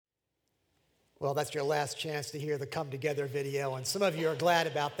Well, that's your last chance to hear the Come Together video, and some of you are glad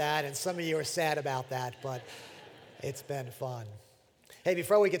about that, and some of you are sad about that, but it's been fun. Hey,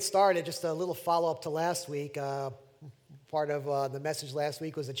 before we get started, just a little follow-up to last week. Part of the message last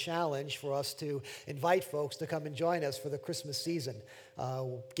week was a challenge for us to invite folks to come and join us for the Christmas season,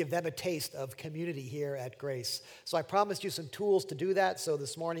 give them a taste of community here at Grace. So I promised you some tools to do that. So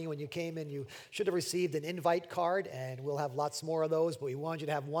this morning when you came in, you should have received an invite card, and we'll have lots more of those, but we wanted you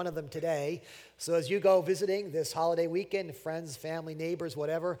to have one of them today. So as you go visiting this holiday weekend, friends, family, neighbors,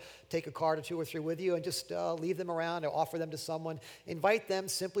 whatever, take a card or two or three with you and just leave them around or offer them to someone. Invite them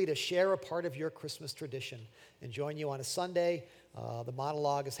simply to share a part of your Christmas tradition and join you on a Sunday. The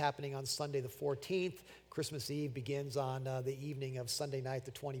monologue is happening on Sunday the 14th. Christmas Eve begins on the evening of Sunday night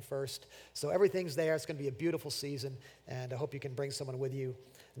the 21st. So everything's there. It's going to be a beautiful season, and I hope you can bring someone with you.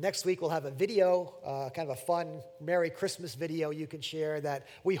 Next week we'll have a video, kind of a fun Merry Christmas video you can share that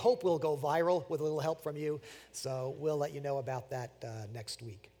we hope will go viral with a little help from you. So we'll let you know about that next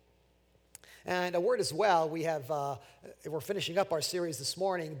week. And a word as well, we're finishing up our series this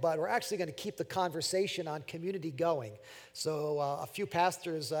morning, but we're actually going to keep the conversation on community going. So a few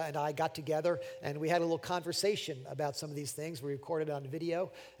pastors and I got together, and we had a little conversation about some of these things. We recorded it on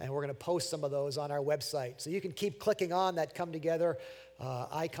video, and we're going to post some of those on our website. So you can keep clicking on that Come Together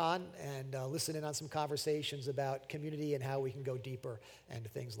icon and listen in on some conversations about community and how we can go deeper and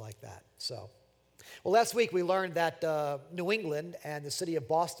things like that. So, well, last week we learned that New England and the city of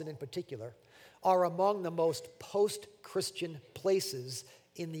Boston in particular are among the most post-Christian places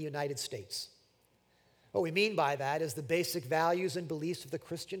in the United States. What we mean by that is the basic values and beliefs of the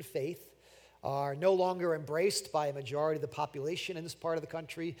Christian faith are no longer embraced by a majority of the population in this part of the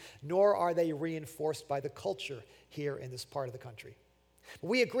country, nor are they reinforced by the culture here in this part of the country.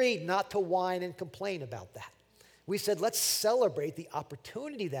 We agreed not to whine and complain about that. We said, let's celebrate the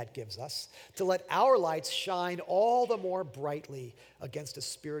opportunity that gives us to let our lights shine all the more brightly against a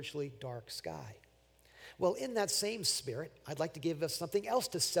spiritually dark sky. Well, in that same spirit, I'd like to give us something else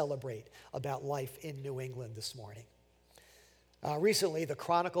to celebrate about life in New England this morning. Recently, the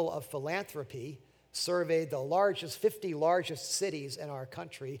Chronicle of Philanthropy surveyed the 50 largest cities in our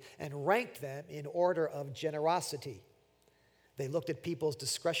country and ranked them in order of generosity. They looked at people's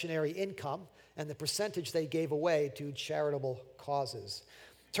discretionary income and the percentage they gave away to charitable causes.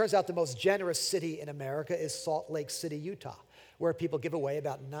 Turns out the most generous city in America is Salt Lake City, Utah, where people give away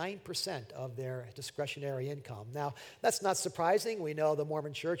about 9% of their discretionary income. Now, that's not surprising. We know the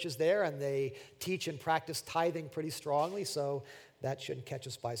Mormon church is there, and they teach and practice tithing pretty strongly, so that shouldn't catch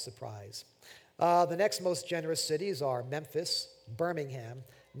us by surprise. The next most generous cities are Memphis, Birmingham,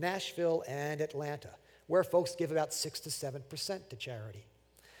 Nashville, and Atlanta, where folks give about 6 to 7% to charity.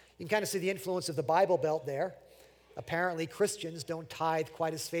 You can kind of see the influence of the Bible Belt there. Apparently, Christians don't tithe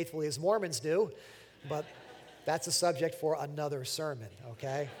quite as faithfully as Mormons do, but that's a subject for another sermon,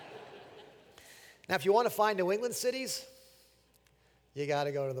 okay? Now, if you want to find New England cities, you got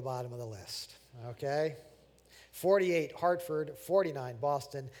to go to the bottom of the list, okay? 48, Hartford, 49,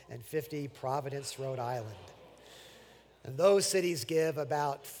 Boston, and 50, Providence, Rhode Island. And those cities give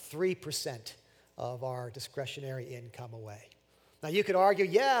about 3% of our discretionary income away. Now, you could argue,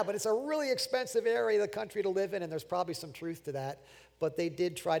 yeah, but it's a really expensive area of the country to live in, and there's probably some truth to that, but they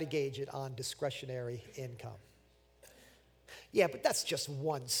did try to gauge it on discretionary income. Yeah, but that's just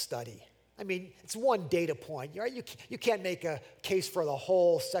one study. I mean, it's one data point. You can't make a case for the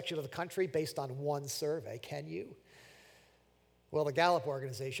whole section of the country based on one survey, can you? Well, the Gallup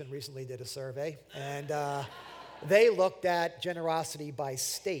organization recently did a survey, and they looked at generosity by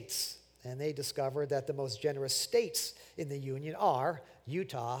states. And they discovered that the most generous states in the Union are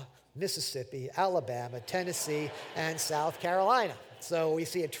Utah, Mississippi, Alabama, Tennessee, and South Carolina. So we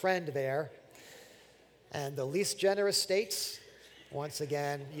see a trend there. And the least generous states, once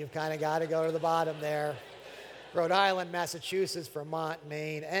again, you've kind of got to go to the bottom there. Rhode Island, Massachusetts, Vermont,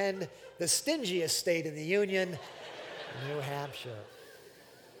 Maine, and the stingiest state in the Union, New Hampshire.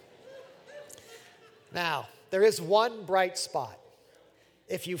 Now, there is one bright spot.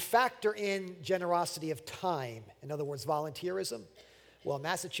 If you factor in generosity of time, in other words, volunteerism, well,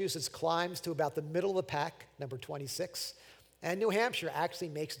 Massachusetts climbs to about the middle of the pack, number 26, and New Hampshire actually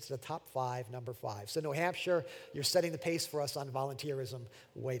makes it to the top 5, number 5. So New Hampshire, you're setting the pace for us on volunteerism.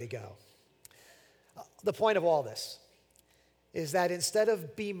 Way to go. The point of all this is that instead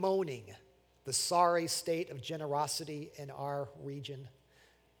of bemoaning the sorry state of generosity in our region,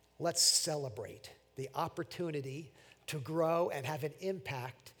 let's celebrate the opportunity to grow and have an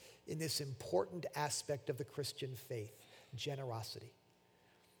impact in this important aspect of the Christian faith, generosity.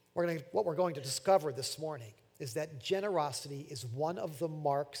 What we're going to discover this morning is that generosity is one of the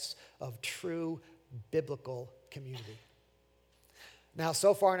marks of true biblical community. Now,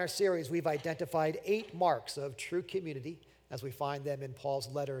 so far in our series, we've identified 8 marks of true community as we find them in Paul's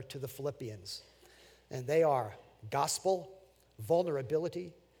letter to the Philippians. And they are gospel,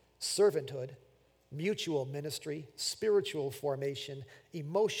 vulnerability, servanthood, mutual ministry, spiritual formation,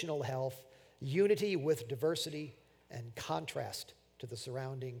 emotional health, unity with diversity, and contrast to the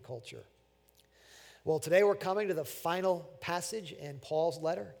surrounding culture. Well, today we're coming to the final passage in Paul's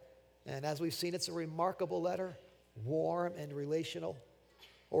letter. And as we've seen, it's a remarkable letter, warm and relational.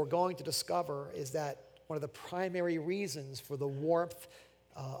 What we're going to discover is that one of the primary reasons for the warmth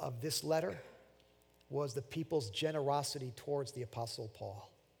of this letter was the people's generosity towards the Apostle Paul.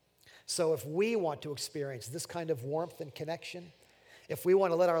 So if we want to experience this kind of warmth and connection, if we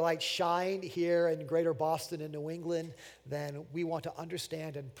want to let our light shine here in greater Boston and New England, then we want to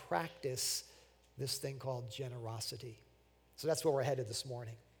understand and practice this thing called generosity. So that's where we're headed this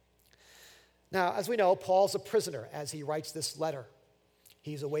morning. Now, as we know, Paul's a prisoner as he writes this letter.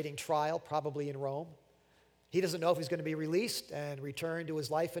 He's awaiting trial, probably in Rome. He doesn't know if he's going to be released and return to his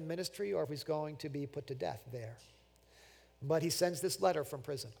life and ministry or if he's going to be put to death there. But he sends this letter from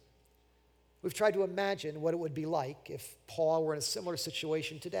prison. We've tried to imagine what it would be like if Paul were in a similar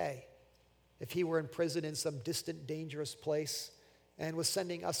situation today, if he were in prison in some distant, dangerous place and was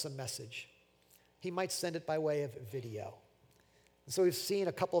sending us a message. He might send it by way of video. So we've seen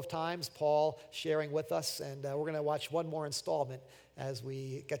a couple of times Paul sharing with us, and we're going to watch one more installment as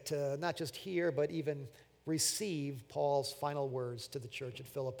we get to not just hear, but even receive Paul's final words to the church at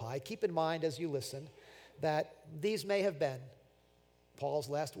Philippi. Keep in mind as you listen that these may have been Paul's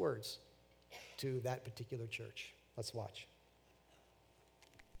last words to that particular church. Let's watch.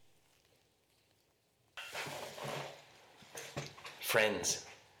 Friends,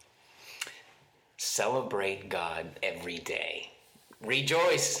 celebrate God every day.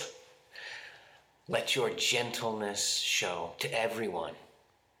 Rejoice. Let your gentleness show to everyone.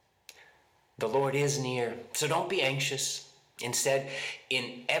 The Lord is near, so don't be anxious. Instead,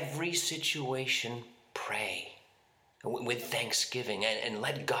 in every situation, pray with thanksgiving and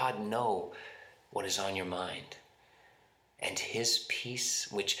let God know what is on your mind. And his peace,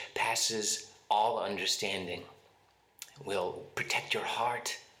 which passes all understanding, will protect your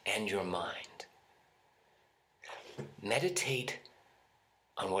heart and your mind. Meditate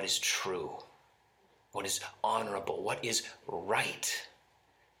on what is true, what is honorable, what is right,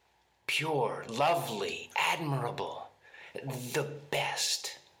 pure, lovely, admirable, the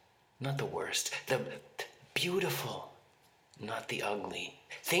best, not the worst, the beautiful, not the ugly.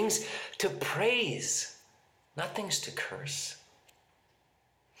 Things to praise, not things to curse.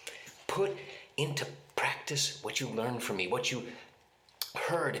 Put into practice what you learned from me, what you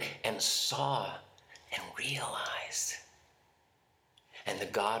heard and saw and realized. And the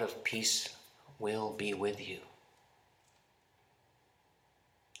God of peace will be with you.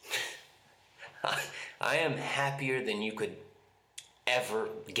 I am happier than you could ever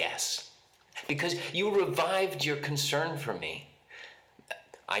guess, because you revived your concern for me.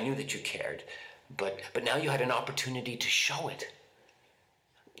 I knew that you cared, but now you had an opportunity to show it.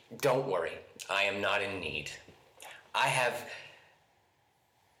 Don't worry, I am not in need. I have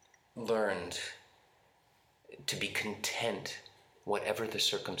learned to be content whatever the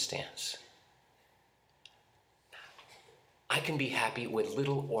circumstance. I can be happy with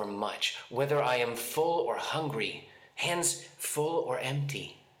little or much, whether I am full or hungry, hands full or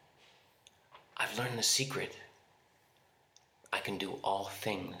empty. I've learned the secret. I can do all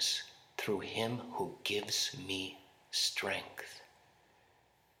things through him who gives me strength.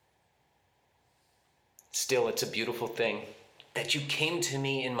 Still, it's a beautiful thing that you came to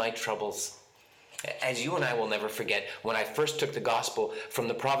me in my troubles. As you and I will never forget, when I first took the gospel from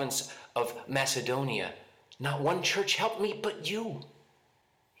the province of Macedonia, not one church helped me but you.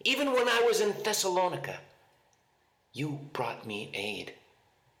 Even when I was in Thessalonica, you brought me aid.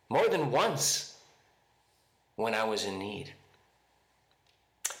 More than once when I was in need.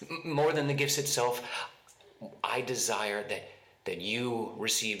 More than the gifts itself, I desire that you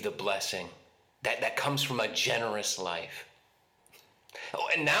receive the blessing that comes from a generous life. Oh,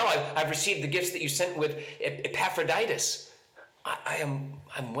 and now I've received the gifts that you sent with Epaphroditus. I'm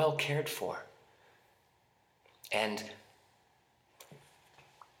well cared for. And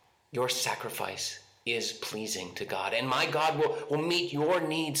your sacrifice is pleasing to God. And my God will meet your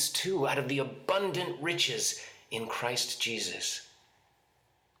needs too out of the abundant riches in Christ Jesus.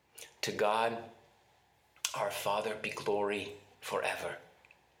 To God, our Father, be glory forever.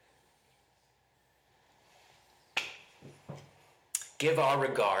 Give our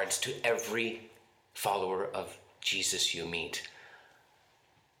regards to every follower of Jesus you meet.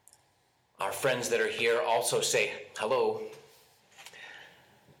 Our friends that are here also say hello.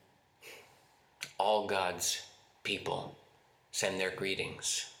 All God's people send their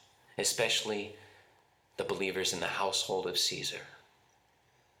greetings, especially the believers in the household of Caesar.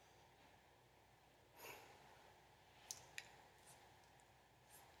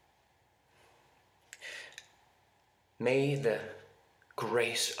 May the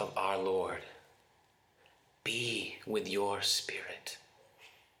grace of our Lord be with your spirit.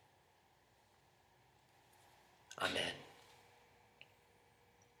 Amen.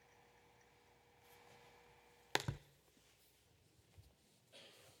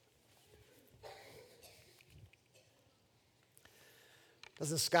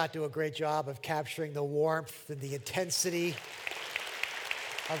 Doesn't Scott do a great job of capturing the warmth and the intensity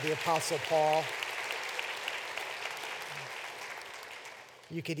of the Apostle Paul?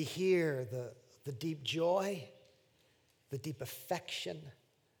 You could hear the deep joy, the deep affection,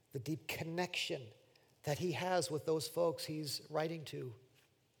 the deep connection that he has with those folks he's writing to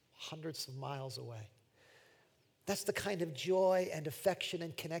hundreds of miles away. That's the kind of joy and affection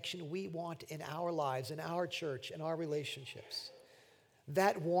and connection we want in our lives, in our church, in our relationships.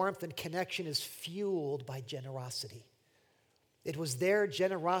 That warmth and connection is fueled by generosity. It was their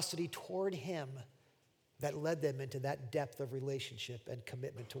generosity toward him that led them into that depth of relationship and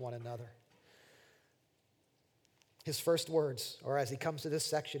commitment to one another. His first words, or as he comes to this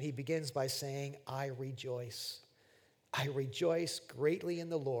section, he begins by saying, I rejoice. I rejoice greatly in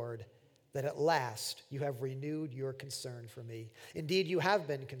the Lord that at last you have renewed your concern for me. Indeed, you have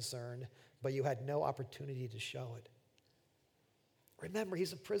been concerned, but you had no opportunity to show it. Remember,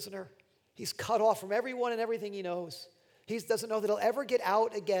 he's a prisoner. He's cut off from everyone and everything he knows. He doesn't know that he'll ever get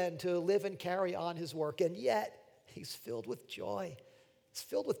out again to live and carry on his work, and yet he's filled with joy. He's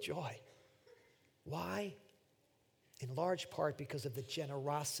filled with joy. Why? In large part because of the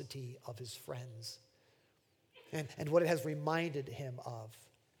generosity of his friends and what it has reminded him of.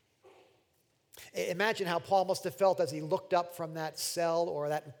 Imagine how Paul must have felt as he looked up from that cell or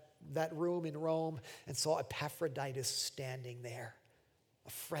that room in Rome and saw Epaphroditus standing there,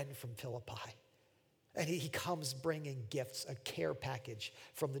 a friend from Philippi. And he comes bringing gifts, a care package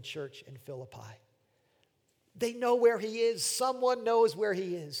from the church in Philippi. They know where he is. Someone knows where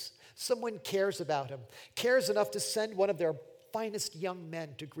he is. Someone cares about him, cares enough to send one of their finest young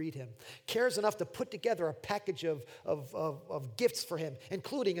men to greet him, cares enough to put together a package of gifts for him,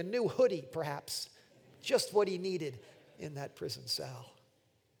 including a new hoodie, perhaps, just what he needed in that prison cell.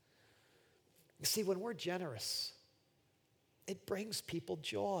 You see, when we're generous, it brings people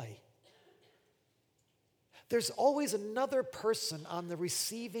joy. There's always another person on the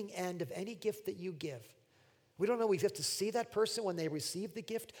receiving end of any gift that you give. We don't always have to see that person when they receive the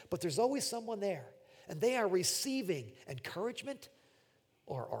gift, but there's always someone there. And they are receiving encouragement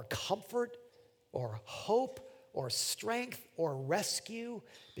or comfort or hope or strength or rescue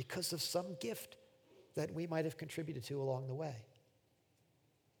because of some gift that we might have contributed to along the way.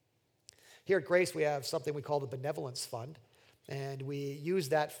 Here at Grace, we have something we call the Benevolence Fund. And we use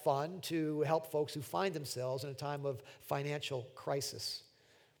that fund to help folks who find themselves in a time of financial crisis.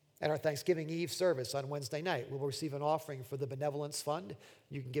 At our Thanksgiving Eve service on Wednesday night, we'll receive an offering for the Benevolence Fund.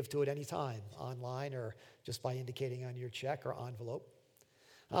 You can give to it any time, online or just by indicating on your check or envelope.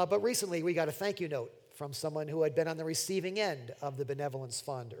 But recently, we got a thank you note from someone who had been on the receiving end of the Benevolence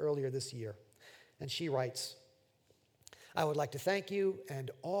Fund earlier this year. And she writes, I would like to thank you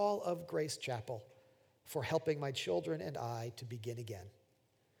and all of Grace Chapel for helping my children and I to begin again.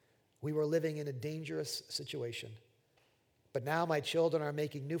 We were living in a dangerous situation, but now my children are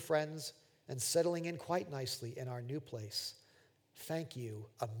making new friends and settling in quite nicely in our new place. Thank you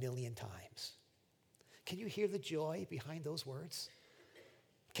 1,000,000 times. Can you hear the joy behind those words?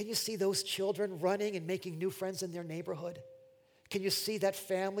 Can you see those children running and making new friends in their neighborhood? Can you see that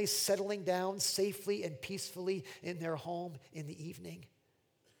family settling down safely and peacefully in their home in the evening?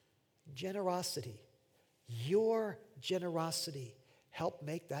 Generosity. Your generosity helped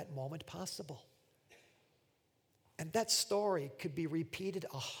make that moment possible. And that story could be repeated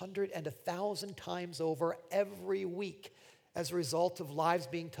 100 and 1,000 times over every week as a result of lives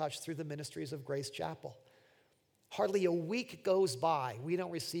being touched through the ministries of Grace Chapel. Hardly a week goes by we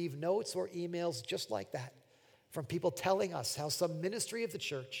don't receive notes or emails just like that from people telling us how some ministry of the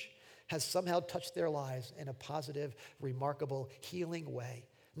church has somehow touched their lives in a positive, remarkable, healing way.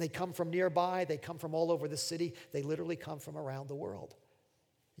 And they come from nearby, they come from all over the city, they literally come from around the world.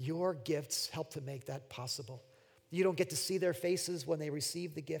 Your gifts help to make that possible. You don't get to see their faces when they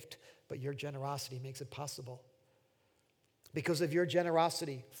receive the gift, but your generosity makes it possible. Because of your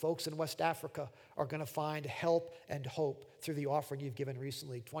generosity, folks in West Africa are going to find help and hope through the offering you've given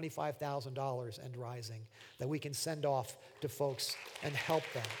recently, $25,000 and rising, that we can send off to folks and help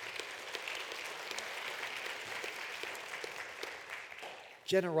them.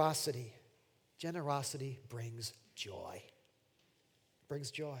 Generosity brings joy.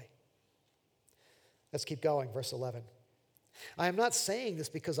 Brings joy. Let's keep going, verse 11. I am not saying this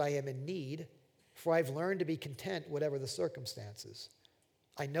because I am in need, for I've learned to be content whatever the circumstances.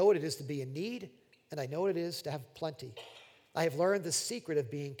 I know what it is to be in need, and I know what it is to have plenty. I have learned the secret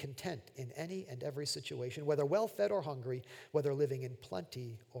of being content in any and every situation, whether well-fed or hungry, whether living in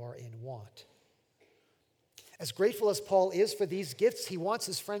plenty or in want. As grateful as Paul is for these gifts, he wants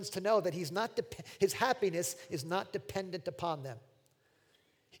his friends to know that his happiness is not dependent upon them.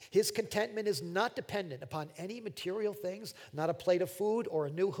 His contentment is not dependent upon any material things, not a plate of food or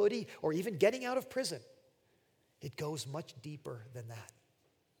a new hoodie or even getting out of prison. It goes much deeper than that.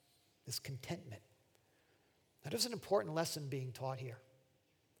 This contentment. Now, there's an important lesson being taught here.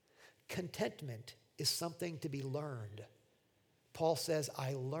 Contentment is something to be learned. Paul says,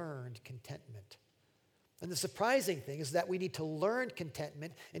 I learned contentment. And the surprising thing is that we need to learn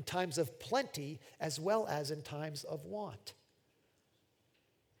contentment in times of plenty as well as in times of want.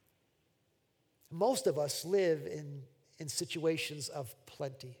 Most of us live in situations of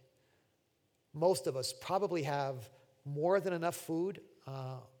plenty. Most of us probably have more than enough food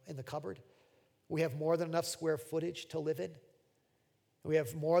in the cupboard. We have more than enough square footage to live in. We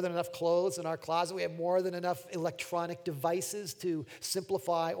have more than enough clothes in our closet. We have more than enough electronic devices to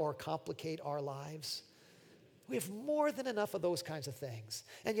simplify or complicate our lives. We have more than enough of those kinds of things.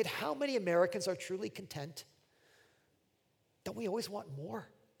 And yet, how many Americans are truly content? Don't we always want more?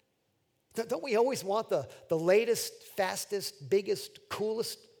 Don't we always want the latest, fastest, biggest,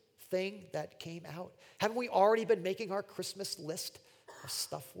 coolest thing that came out? Haven't we already been making our Christmas list of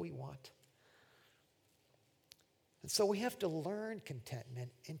stuff we want? And so we have to learn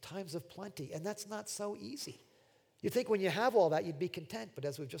contentment in times of plenty, and that's not so easy. You'd think when you have all that, you'd be content, but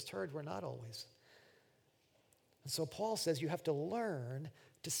as we've just heard, we're not always. And so Paul says you have to learn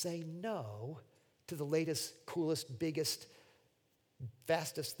to say no to the latest, coolest, biggest,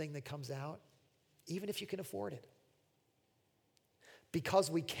 fastest thing that comes out, even if you can afford it.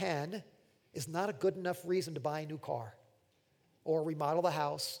 Because we can is not a good enough reason to buy a new car or remodel the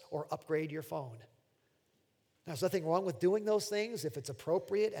house or upgrade your phone. Now, there's nothing wrong with doing those things if it's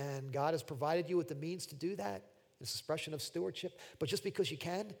appropriate and God has provided you with the means to do that. It's an expression of stewardship. But just because you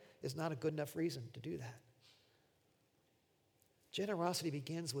can is not a good enough reason to do that. Generosity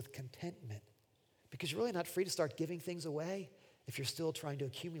begins with contentment because you're really not free to start giving things away if you're still trying to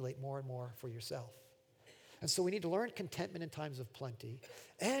accumulate more and more for yourself. And so we need to learn contentment in times of plenty,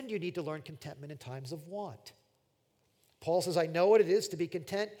 and you need to learn contentment in times of want. Paul says, I know what it is to be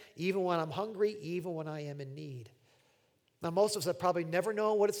content even when I'm hungry, even when I am in need. Now, most of us have probably never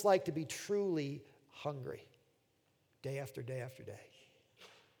known what it's like to be truly hungry day after day after day.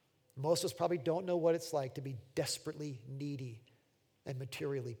 Most of us probably don't know what it's like to be desperately needy and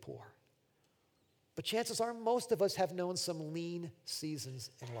materially poor. But chances are most of us have known some lean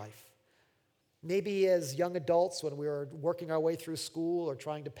seasons in life. Maybe as young adults when we were working our way through school or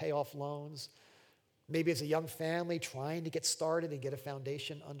trying to pay off loans. Maybe as a young family trying to get started and get a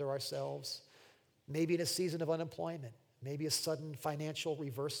foundation under ourselves. Maybe in a season of unemployment. Maybe a sudden financial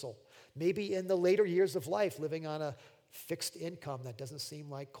reversal. Maybe in the later years of life living on a fixed income that doesn't seem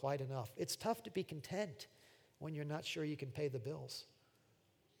like quite enough. It's tough to be content when you're not sure you can pay the bills.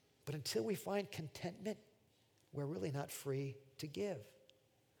 But until we find contentment, we're really not free to give.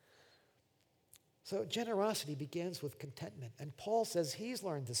 So generosity begins with contentment. And Paul says he's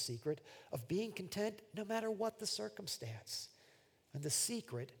learned the secret of being content no matter what the circumstance. And the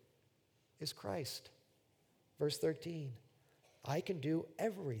secret is Christ. Verse 13, I can do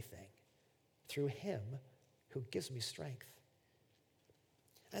everything through him who gives me strength.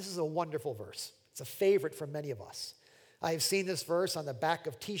 This is a wonderful verse. It's a favorite for many of us. I have seen this verse on the back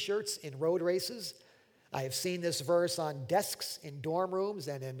of t-shirts in road races. I have seen this verse on desks in dorm rooms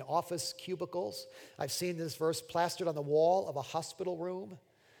and in office cubicles. I've seen this verse plastered on the wall of a hospital room.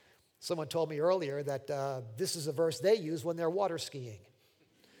 Someone told me earlier that this is a verse they use when they're water skiing.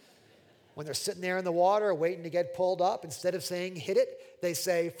 When they're sitting there in the water waiting to get pulled up, instead of saying hit it, they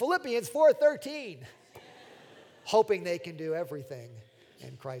say Philippians 4:13, hoping they can do everything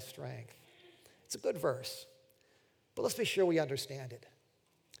in Christ's strength. It's a good verse. But let's be sure we understand it.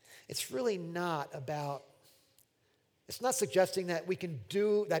 It's really not about, it's not suggesting that we can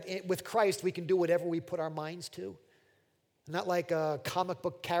do, that with Christ we can do whatever we put our minds to. not like a comic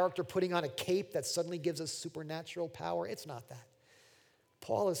book character putting on a cape that suddenly gives us supernatural power. It's not that.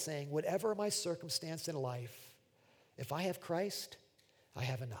 Paul is saying, whatever my circumstance in life, if I have Christ, I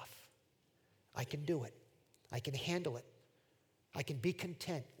have enough. I can do it. I can handle it. I can be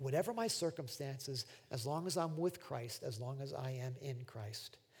content, whatever my circumstances, as long as I'm with Christ, as long as I am in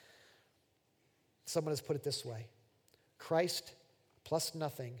Christ. Someone has put it this way: Christ plus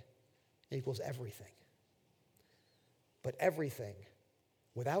nothing equals everything. But everything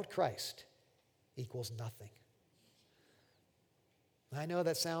without Christ equals nothing. I know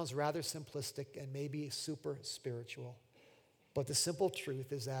that sounds rather simplistic and maybe super spiritual, but the simple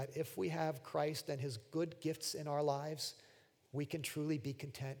truth is that if we have Christ and his good gifts in our lives, we can truly be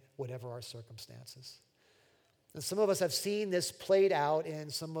content whatever our circumstances. And some of us have seen this played out in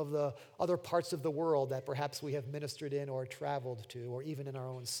some of the other parts of the world that perhaps we have ministered in or traveled to, or even in our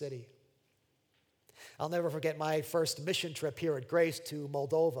own city. I'll never forget my first mission trip here at Grace to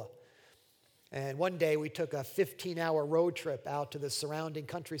Moldova. And one day we took a 15-hour road trip out to the surrounding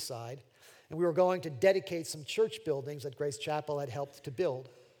countryside, and we were going to dedicate some church buildings that Grace Chapel had helped to build.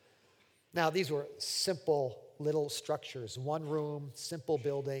 Now, these were simple little structures, one room, simple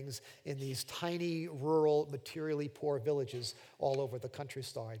buildings in these tiny, rural, materially poor villages all over the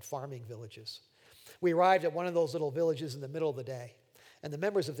countryside, farming villages. We arrived at one of those little villages in the middle of the day, and the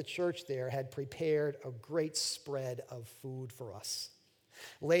members of the church there had prepared a great spread of food for us,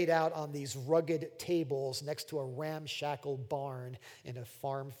 laid out on these rugged tables next to a ramshackle barn in a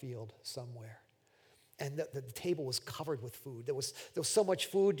farm field somewhere. And the table was covered with food. There was so much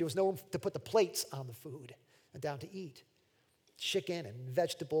food, there was no room to put the plates on the food and down to eat. Chicken and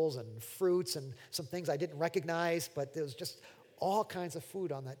vegetables and fruits and some things I didn't recognize, but there was just all kinds of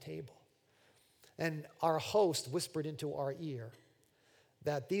food on that table. And our host whispered into our ear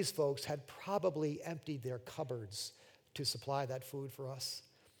that these folks had probably emptied their cupboards to supply that food for us.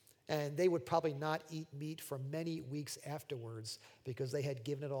 And they would probably not eat meat for many weeks afterwards because they had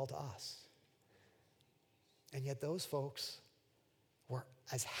given it all to us. And yet those folks were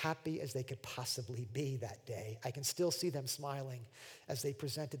as happy as they could possibly be that day. I can still see them smiling as they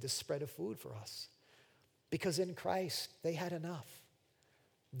presented this spread of food for us. Because in Christ, they had enough.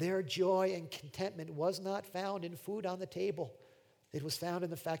 Their joy and contentment was not found in food on the table. It was found in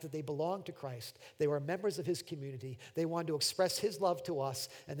the fact that they belonged to Christ. They were members of his community. They wanted to express his love to us,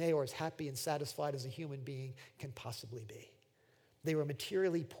 and they were as happy and satisfied as a human being can possibly be. They were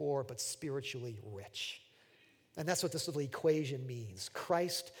materially poor, but spiritually rich. And that's what this little equation means.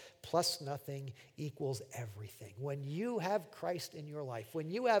 Christ plus nothing equals everything. When you have Christ in your life, when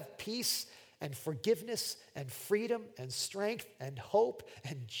you have peace and forgiveness and freedom and strength and hope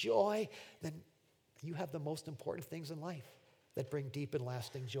and joy, then you have the most important things in life that bring deep and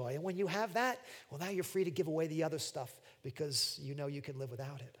lasting joy. And when you have that, well, now you're free to give away the other stuff because you know you can live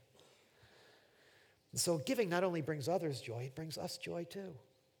without it. And so giving not only brings others joy, it brings us joy too.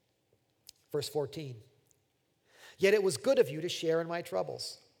 Verse 14. Yet it was good of you to share in my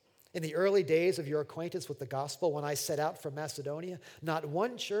troubles. In the early days of your acquaintance with the gospel, when I set out from Macedonia, not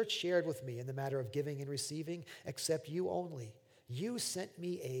one church shared with me in the matter of giving and receiving, except you only. You sent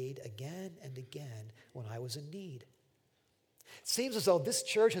me aid again and again when I was in need. It seems as though this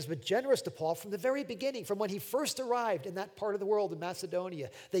church has been generous to Paul from the very beginning, from when he first arrived in that part of the world in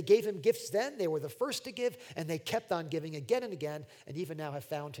Macedonia. They gave him gifts then, they were the first to give, and they kept on giving again and again, and even now have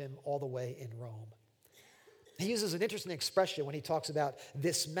found him all the way in Rome. He uses an interesting expression when he talks about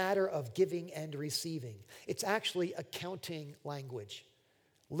this matter of giving and receiving. It's actually accounting language.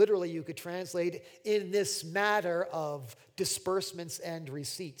 Literally, you could translate in this matter of disbursements and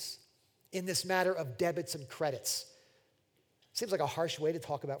receipts, in this matter of debits and credits. Seems like a harsh way to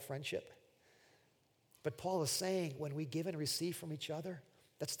talk about friendship. But Paul is saying when we give and receive from each other,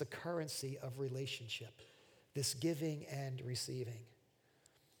 that's the currency of relationship, this giving and receiving.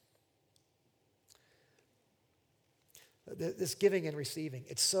 This giving and receiving,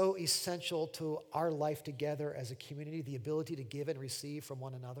 it's so essential to our life together as a community, the ability to give and receive from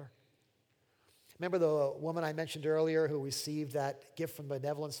one another. Remember the woman I mentioned earlier who received that gift from the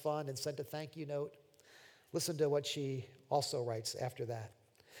Benevolence Fund and sent a thank you note? Listen to what she also writes after that.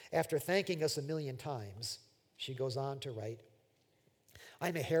 After thanking us 1,000,000 times, she goes on to write,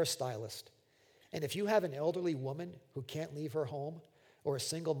 I'm a hairstylist, and if you have an elderly woman who can't leave her home, or a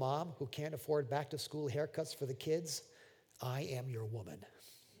single mom who can't afford back-to-school haircuts for the kids, I am your woman.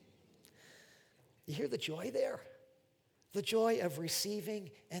 You hear the joy there? The joy of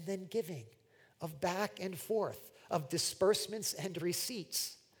receiving and then giving, of back and forth, of disbursements and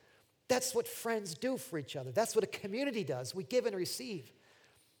receipts. That's what friends do for each other. That's what a community does. We give and receive.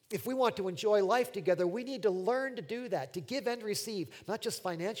 If we want to enjoy life together, we need to learn to do that, to give and receive, not just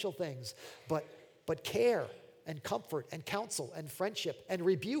financial things, but care and comfort and counsel and friendship and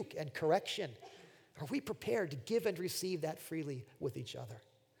rebuke and correction. Are we prepared to give and receive that freely with each other?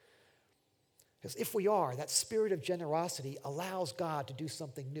 Because if we are, that spirit of generosity allows God to do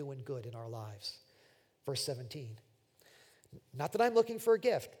something new and good in our lives. Verse 17. Not that I'm looking for a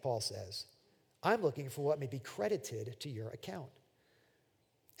gift, Paul says. I'm looking for what may be credited to your account.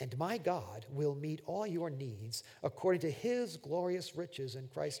 And my God will meet all your needs according to his glorious riches in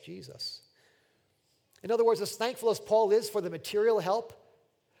Christ Jesus. In other words, as thankful as Paul is for the material help,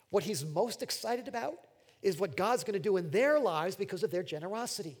 what he's most excited about is what God's going to do in their lives because of their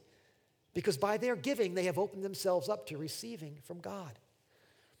generosity. Because by their giving, they have opened themselves up to receiving from God.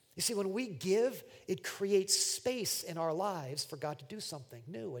 You see, when we give, it creates space in our lives for God to do something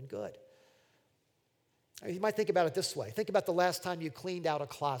new and good. You might think about it this way. Think about the last time you cleaned out a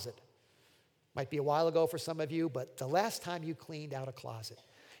closet. Might be a while ago for some of you, but the last time you cleaned out a closet.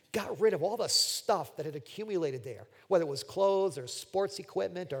 Got rid of all the stuff that had accumulated there, whether it was clothes or sports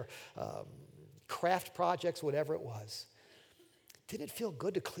equipment or craft projects, whatever it was. Didn't it feel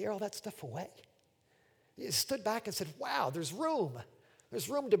good to clear all that stuff away? You stood back and said, wow, there's room. There's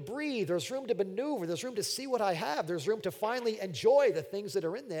room to breathe. There's room to maneuver. There's room to see what I have. There's room to finally enjoy the things that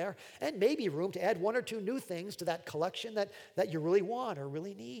are in there, and maybe room to add one or two new things to that collection that you really want or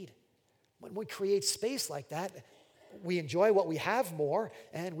really need. When we create space like that, we enjoy what we have more,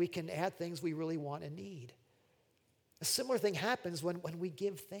 and we can add things we really want and need. A similar thing happens when we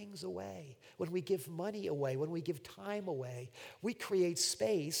give things away, when we give money away, when we give time away. We create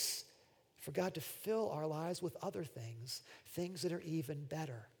space for God to fill our lives with other things, things that are even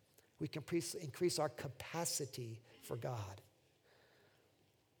better. We can increase our capacity for God.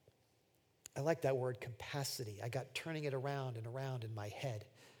 I like that word, capacity. I got turning it around and around in my head.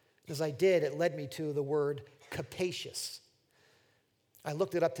 As I did, it led me to the word capacious. I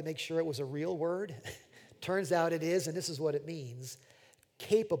looked it up to make sure it was a real word. Turns out it is, and this is what it means: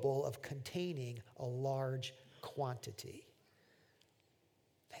 capable of containing a large quantity.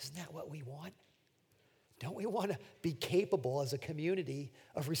 Isn't that what we want? Don't we want to be capable as a community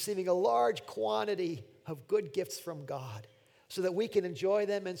of receiving a large quantity of good gifts from God so that we can enjoy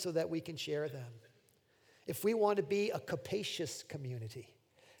them and so that we can share them? If we want to be a capacious community,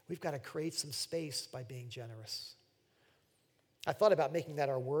 we've got to create some space by being generous. I thought about making that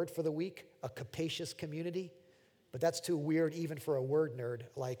our word for the week, a capacious community, but that's too weird even for a word nerd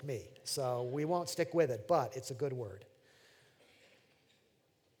like me. So we won't stick with it, but it's a good word.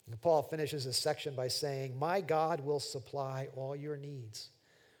 And Paul finishes this section by saying, my God will supply all your needs.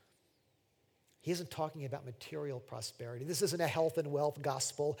 He isn't talking about material prosperity. This isn't a health and wealth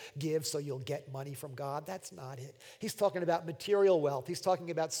gospel, give so you'll get money from God. That's not it. He's talking about material wealth. He's talking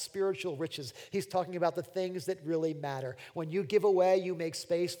about spiritual riches. He's talking about the things that really matter. When you give away, you make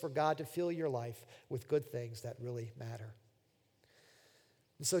space for God to fill your life with good things that really matter.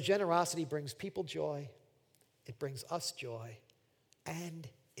 And so generosity brings people joy, it brings us joy, and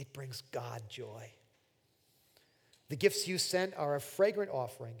it brings God joy. The gifts you sent are a fragrant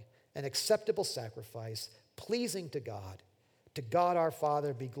offering, an acceptable sacrifice, pleasing to God. To God our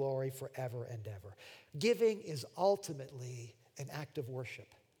Father be glory forever and ever. Giving is ultimately an act of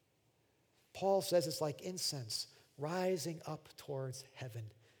worship. Paul says it's like incense rising up towards heaven,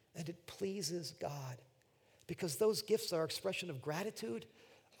 and it pleases God because those gifts are expression of gratitude,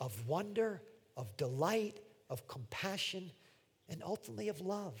 of wonder, of delight, of compassion, and ultimately of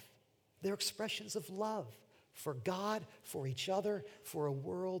love. They're expressions of love for God, for each other, for a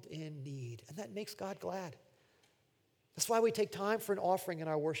world in need. And that makes God glad. That's why we take time for an offering in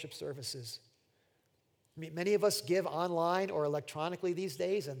our worship services. Many of us give online or electronically these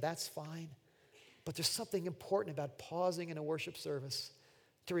days, and that's fine. But there's something important about pausing in a worship service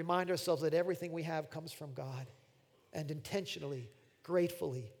to remind ourselves that everything we have comes from God. And intentionally,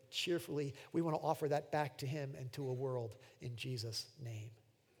 gratefully, cheerfully, we want to offer that back to Him and to a world in Jesus' name.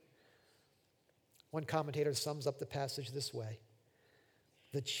 One commentator sums up the passage this way: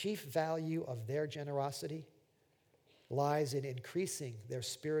 the chief value of their generosity lies in increasing their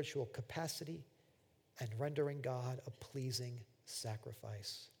spiritual capacity and rendering God a pleasing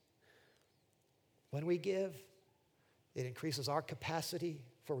sacrifice. When we give, it increases our capacity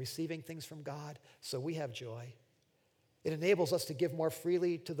for receiving things from God, so we have joy. It enables us to give more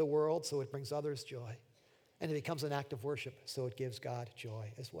freely to the world, so it brings others joy. And it becomes an act of worship, so it gives God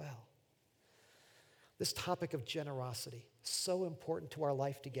joy as well. This topic of generosity, so important to our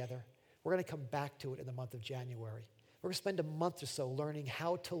life together. We're going to come back to it in the month of January. We're going to spend a month or so learning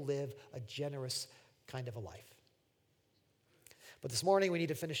how to live a generous kind of a life. But this morning we need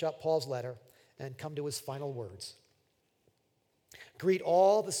to finish up Paul's letter and come to his final words. Greet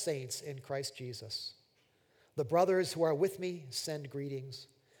all the saints in Christ Jesus. The brothers who are with me send greetings.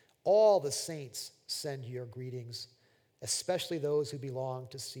 All the saints send your greetings, especially those who belong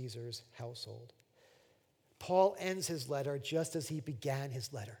to Caesar's household. Paul ends his letter just as he began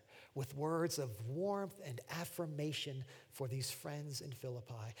his letter, with words of warmth and affirmation for these friends in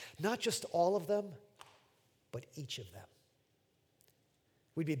Philippi. Not just all of them, but each of them.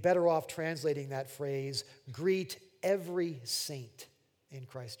 We'd be better off translating that phrase, greet every saint in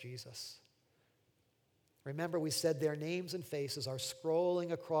Christ Jesus. Remember, we said their names and faces are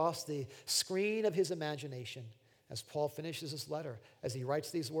scrolling across the screen of his imagination as Paul finishes his letter, as he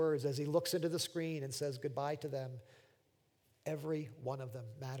writes these words, as he looks into the screen and says goodbye to them. Every one of them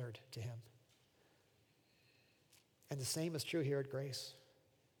mattered to him. And the same is true here at Grace.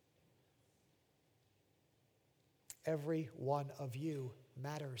 Every one of you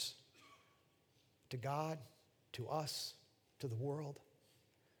matters to God, to us, to the world.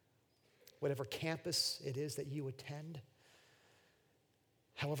 Whatever campus it is that you attend,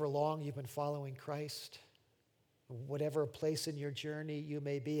 however long you've been following Christ, whatever place in your journey you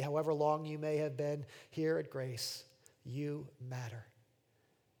may be, however long you may have been here at Grace, you matter.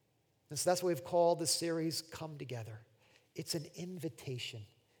 And so that's what we've called this series, Come Together. It's an invitation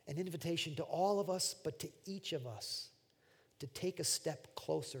to all of us, but to each of us to take a step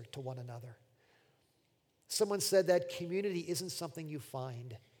closer to one another. Someone said that community isn't something you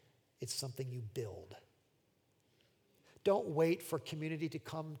find, it's something you build. Don't wait for community to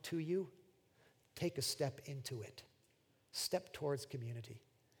come to you. Take a step into it. Step towards community.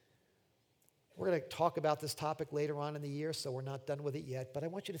 We're going to talk about this topic later on in the year, so we're not done with it yet. But I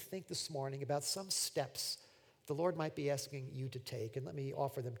want you to think this morning about some steps the Lord might be asking you to take, and let me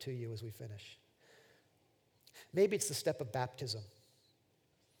offer them to you as we finish. Maybe it's the step of baptism.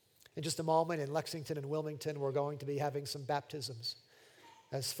 In just a moment in Lexington and Wilmington, we're going to be having some baptisms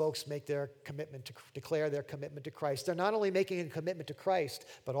as folks make their commitment to declare their commitment to Christ. They're not only making a commitment to Christ,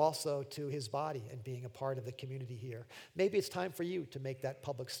 but also to his body and being a part of the community here. Maybe it's time for you to make that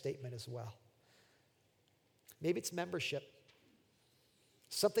public statement as well. Maybe it's membership.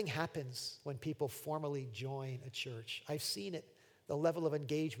 Something happens when people formally join a church. I've seen it, the level of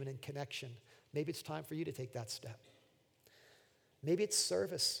engagement and connection. Maybe it's time for you to take that step. Maybe it's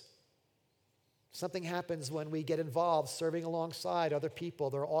service. Something happens when we get involved serving alongside other people.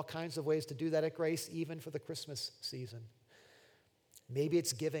 There are all kinds of ways to do that at Grace, even for the Christmas season. Maybe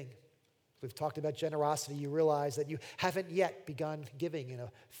it's giving. We've talked about generosity. You realize that you haven't yet begun giving in a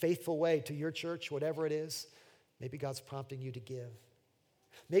faithful way to your church, whatever it is. Maybe God's prompting you to give.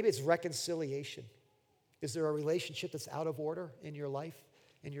 Maybe it's reconciliation. Is there a relationship that's out of order in your life,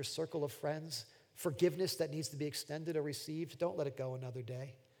 in your circle of friends? Forgiveness that needs to be extended or received? Don't let it go another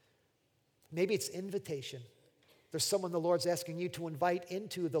day. Maybe it's invitation. There's someone the Lord's asking you to invite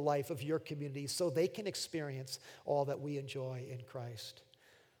into the life of your community so they can experience all that we enjoy in Christ.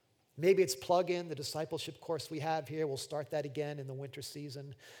 Maybe it's plug in, the discipleship course we have here. We'll start that again in the winter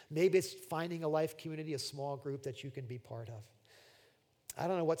season. Maybe it's finding a life community, a small group that you can be part of. I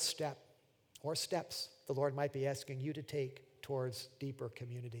don't know what step or steps the Lord might be asking you to take towards deeper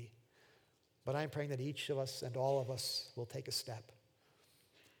community. But I'm praying that each of us and all of us will take a step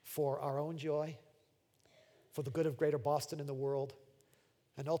for our own joy, for the good of Greater Boston and the world,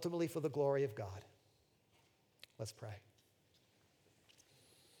 and ultimately for the glory of God. Let's pray.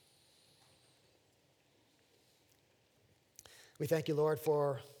 We thank you, Lord,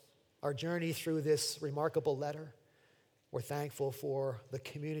 for our journey through this remarkable letter. We're thankful for the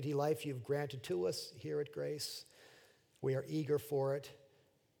community life you've granted to us here at Grace. We are eager for it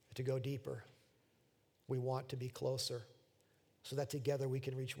to go deeper. We want to be closer so that together we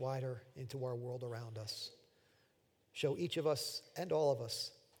can reach wider into our world around us. Show each of us and all of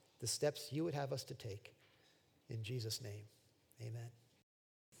us the steps you would have us to take. In Jesus' name, amen.